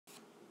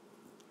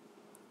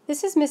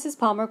This is Mrs.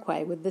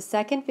 Palmer-Quay with the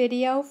second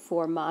video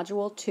for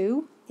Module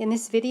 2. In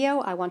this video,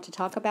 I want to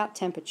talk about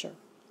temperature.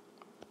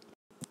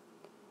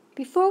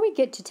 Before we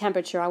get to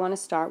temperature, I want to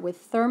start with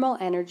thermal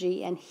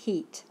energy and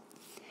heat.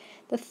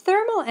 The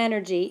thermal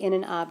energy in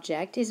an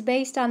object is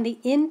based on the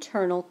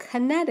internal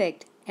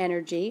kinetic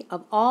energy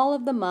of all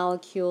of the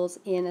molecules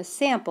in a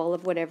sample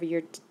of whatever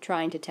you're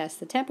trying to test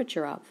the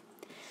temperature of.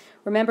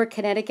 Remember,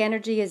 kinetic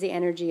energy is the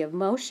energy of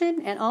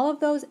motion, and all of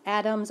those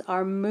atoms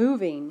are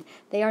moving.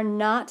 They are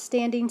not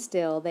standing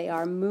still. They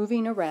are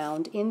moving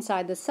around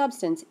inside the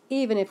substance,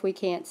 even if we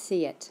can't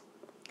see it.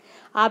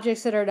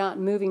 Objects that are not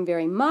moving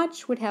very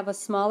much would have a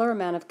smaller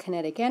amount of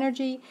kinetic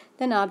energy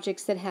than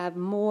objects that have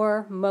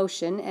more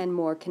motion and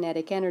more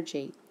kinetic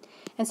energy.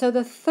 And so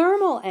the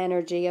thermal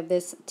energy of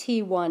this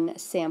T1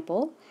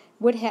 sample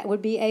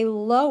would be a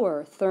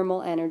lower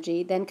thermal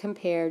energy than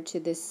compared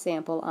to this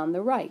sample on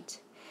the right,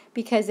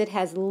 because it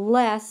has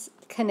less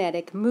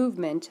kinetic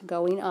movement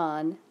going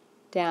on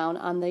down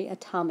on the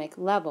atomic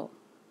level.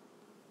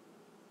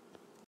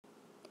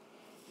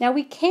 Now,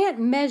 we can't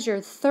measure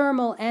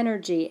thermal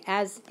energy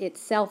as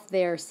itself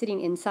there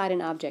sitting inside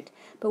an object,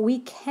 but we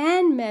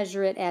can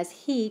measure it as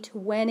heat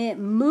when it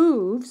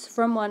moves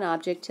from one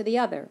object to the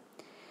other.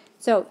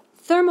 So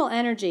thermal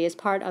energy is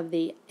part of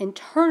the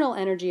internal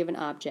energy of an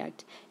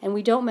object, and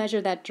we don't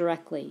measure that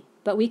directly.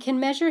 But we can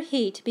measure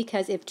heat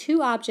because if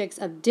two objects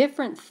of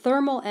different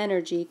thermal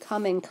energy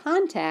come in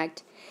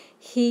contact,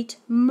 heat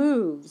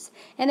moves,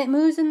 and it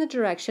moves in the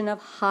direction of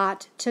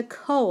hot to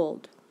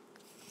cold.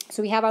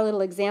 So we have our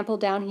little example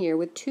down here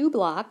with two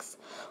blocks,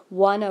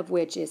 one of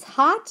which is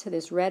hot,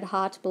 this red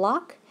hot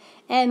block,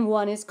 and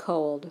one is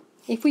cold.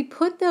 If we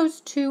put those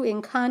two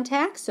in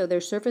contact, so their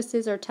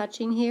surfaces are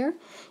touching here,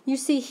 you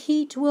see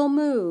heat will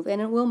move,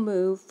 and it will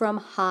move from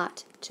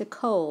hot to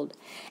cold.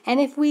 And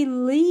if we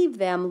leave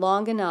them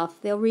long enough,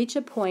 they'll reach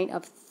a point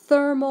of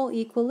thermal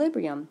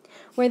equilibrium,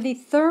 where the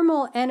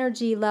thermal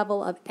energy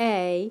level of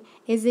A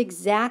is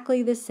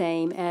exactly the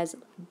same as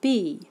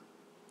B.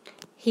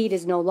 Heat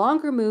is no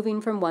longer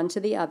moving from one to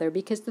the other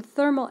because the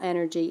thermal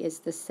energy is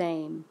the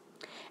same.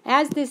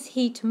 As this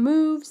heat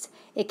moves,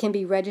 it can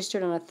be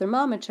registered on a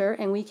thermometer,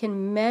 and we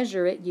can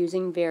measure it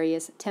using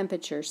various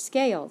temperature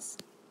scales.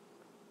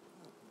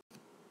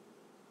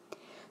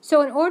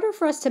 So in order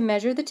for us to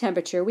measure the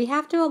temperature, we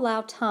have to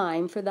allow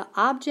time for the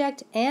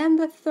object and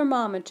the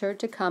thermometer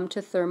to come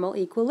to thermal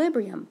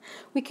equilibrium.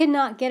 We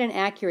cannot get an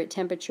accurate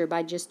temperature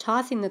by just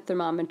tossing the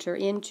thermometer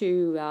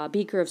into a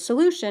beaker of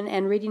solution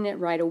and reading it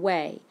right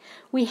away.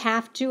 We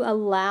have to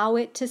allow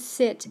it to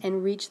sit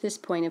and reach this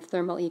point of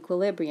thermal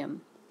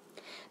equilibrium.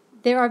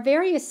 There are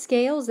various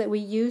scales that we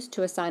use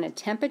to assign a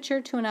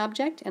temperature to an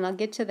object, and I'll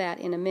get to that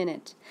in a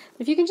minute.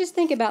 If you can just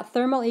think about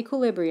thermal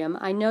equilibrium,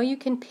 I know you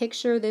can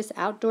picture this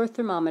outdoor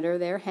thermometer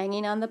there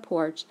hanging on the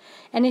porch,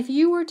 and if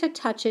you were to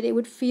touch it, it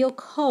would feel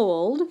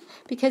cold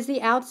because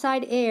the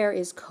outside air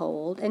is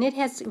cold, and it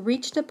has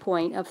reached a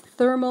point of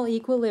thermal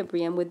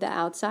equilibrium with the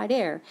outside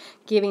air,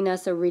 giving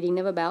us a reading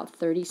of about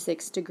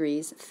 36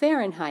 degrees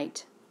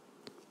Fahrenheit.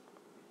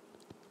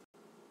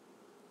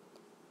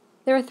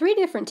 There are three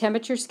different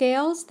temperature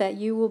scales that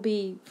you will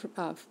be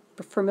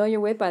familiar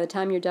with by the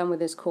time you're done with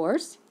this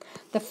course.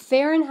 The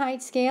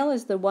Fahrenheit scale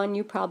is the one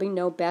you probably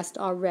know best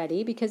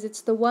already because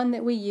it's the one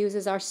that we use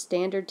as our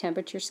standard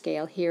temperature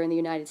scale here in the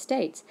United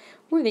States.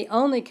 We're the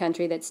only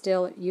country that's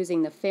still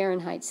using the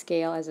Fahrenheit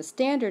scale as a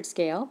standard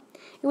scale.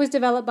 It was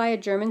developed by a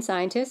German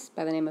scientist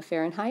by the name of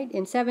Fahrenheit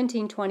in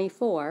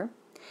 1724,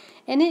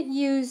 and it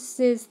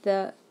uses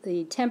the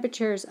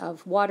temperatures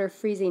of water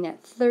freezing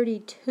at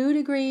 32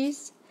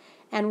 degrees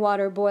and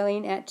water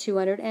boiling at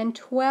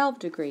 212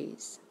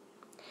 degrees.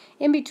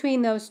 In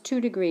between those 2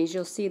 degrees,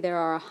 you'll see there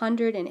are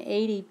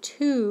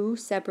 182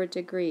 separate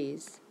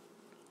degrees.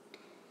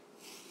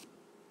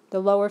 The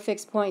lower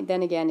fixed point,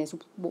 then again, is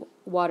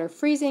water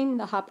freezing.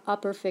 The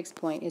upper fixed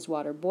point is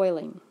water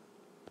boiling.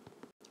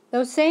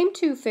 Those same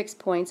two fixed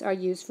points are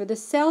used for the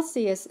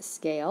Celsius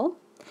scale,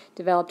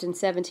 developed in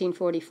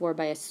 1744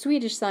 by a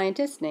Swedish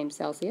scientist named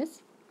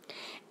Celsius.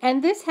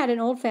 And this had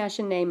an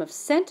old-fashioned name of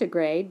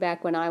centigrade.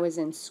 Back when I was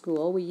in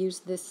school, we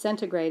used this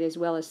centigrade as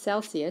well as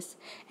Celsius,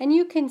 and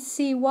you can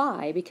see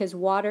why, because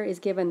water is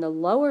given the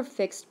lower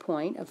fixed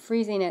point of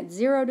freezing at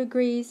 0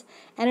 degrees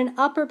and an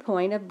upper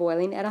point of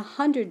boiling at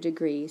 100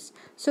 degrees.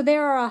 So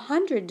there are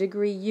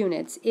 100-degree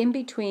units in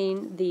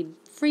between the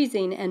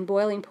freezing and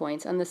boiling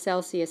points on the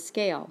Celsius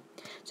scale.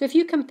 So if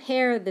you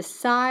compare the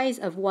size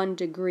of 1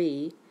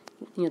 degree,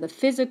 the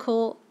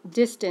physical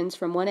distance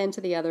from one end to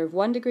the other of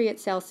 1 degree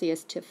at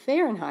Celsius to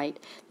Fahrenheit,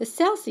 the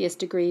Celsius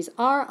degrees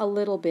are a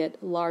little bit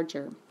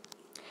larger.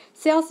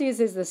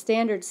 Celsius is the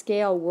standard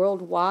scale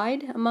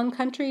worldwide among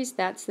countries.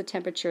 That's the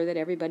temperature that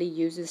everybody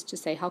uses to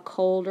say how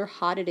cold or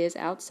hot it is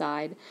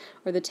outside,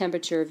 or the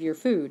temperature of your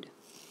food.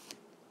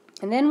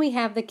 And then we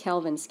have the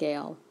Kelvin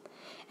scale.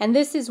 And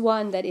this is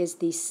one that is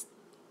the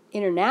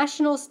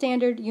international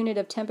standard unit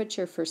of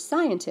temperature for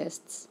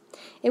scientists.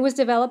 It was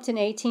developed in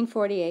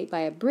 1848 by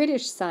a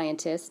British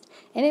scientist,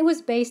 and it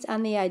was based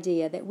on the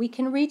idea that we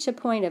can reach a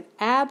point of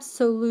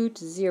absolute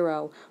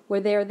zero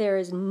where there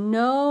is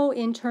no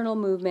internal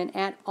movement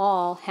at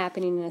all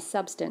happening in a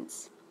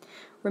substance.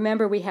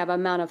 Remember, we have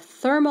amount of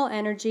thermal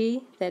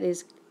energy that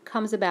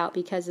comes about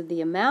because of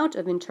the amount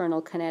of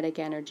internal kinetic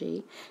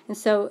energy. And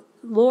so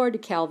Lord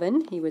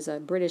Kelvin, he was a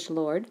British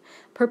lord,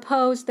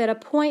 proposed that a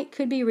point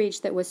could be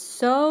reached that was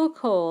so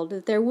cold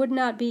that there would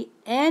not be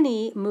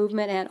any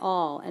movement at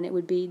all, and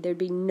there'd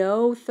be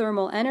no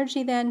thermal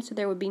energy then, so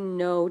there would be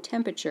no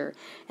temperature.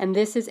 And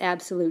this is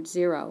absolute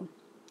zero.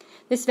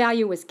 This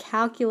value was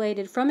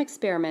calculated from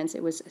experiments.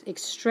 It was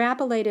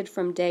extrapolated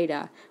from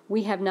data.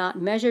 We have not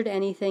measured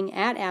anything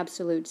at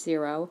absolute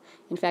zero.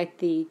 In fact,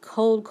 the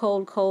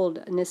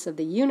coldness of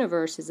the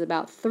universe is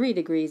about 3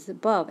 degrees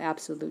above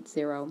absolute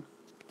zero.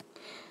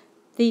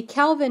 The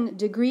Kelvin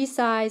degree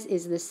size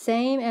is the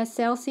same as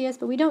Celsius,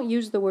 but we don't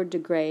use the word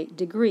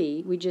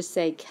degree. We just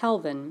say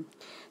Kelvin.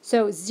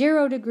 So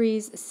 0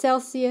 degrees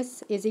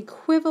Celsius is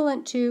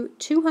equivalent to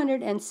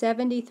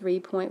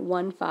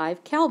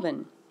 273.15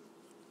 Kelvin.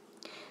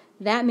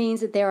 That means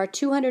that there are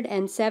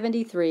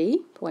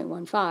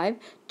 273.15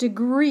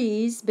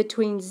 degrees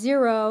between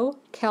 0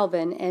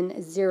 Kelvin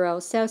and 0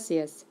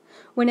 Celsius.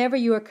 Whenever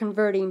you are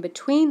converting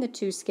between the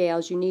two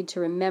scales, you need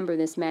to remember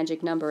this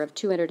magic number of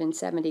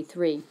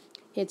 273.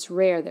 It's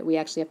rare that we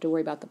actually have to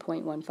worry about the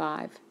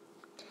 0.15.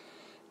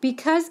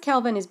 Because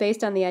Kelvin is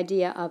based on the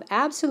idea of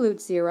absolute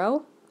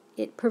zero,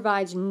 it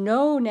provides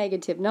no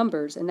negative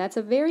numbers, and that's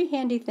a very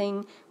handy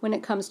thing when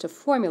it comes to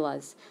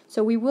formulas.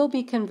 So we will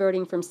be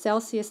converting from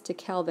Celsius to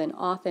Kelvin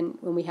often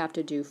when we have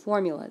to do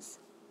formulas.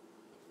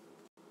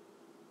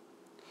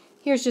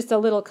 Here's just a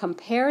little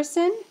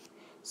comparison.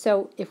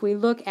 So if we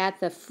look at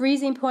the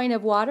freezing point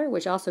of water,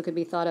 which also could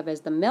be thought of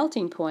as the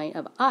melting point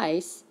of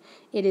ice,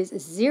 it is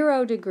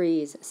 0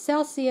 degrees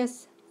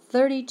Celsius,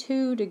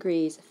 32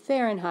 degrees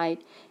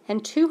Fahrenheit,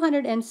 and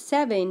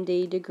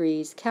 270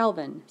 degrees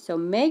Kelvin. So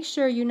make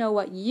sure you know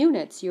what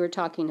units you're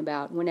talking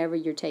about whenever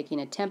you're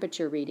taking a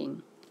temperature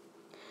reading.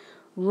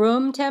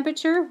 Room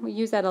temperature, we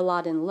use that a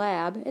lot in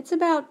lab. It's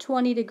about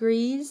 20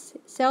 degrees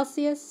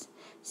Celsius,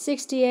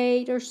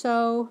 68 or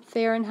so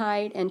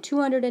Fahrenheit, and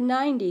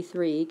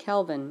 293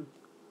 Kelvin.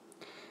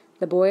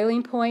 The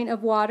boiling point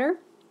of water,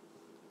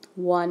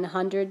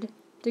 100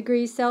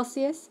 degrees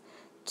Celsius,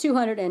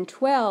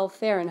 212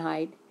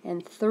 Fahrenheit,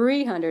 and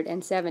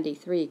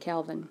 373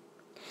 Kelvin.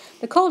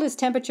 The coldest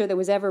temperature that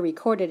was ever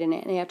recorded in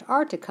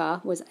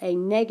Antarctica was a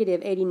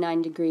negative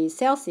 89 degrees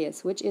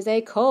Celsius, which is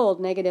a cold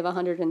negative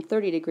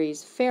 130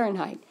 degrees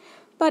Fahrenheit.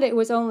 But it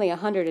was only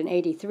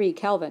 183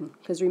 Kelvin,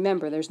 because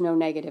remember, there's no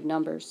negative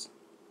numbers.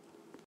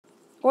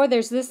 Or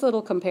there's this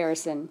little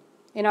comparison.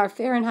 In our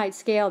Fahrenheit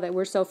scale that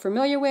we're so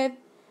familiar with,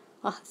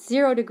 a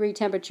 0 degree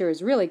temperature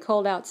is really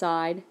cold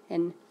outside,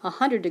 and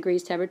 100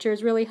 degrees temperature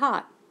is really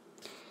hot.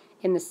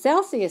 In the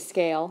Celsius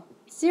scale,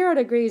 0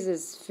 degrees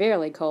is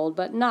fairly cold,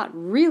 but not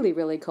really,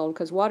 really cold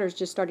because water's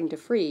just starting to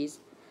freeze.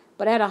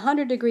 But at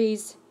 100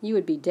 degrees, you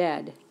would be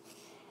dead.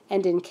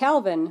 And in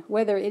Kelvin,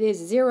 whether it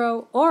is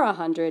 0 or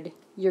 100,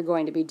 you're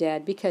going to be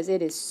dead because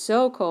it is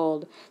so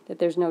cold that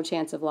there's no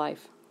chance of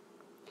life.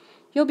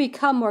 You'll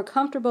become more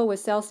comfortable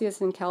with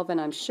Celsius and Kelvin,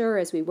 I'm sure,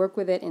 as we work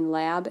with it in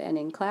lab and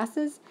in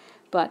classes,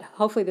 but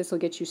hopefully this will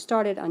get you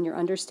started on your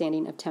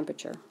understanding of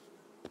temperature.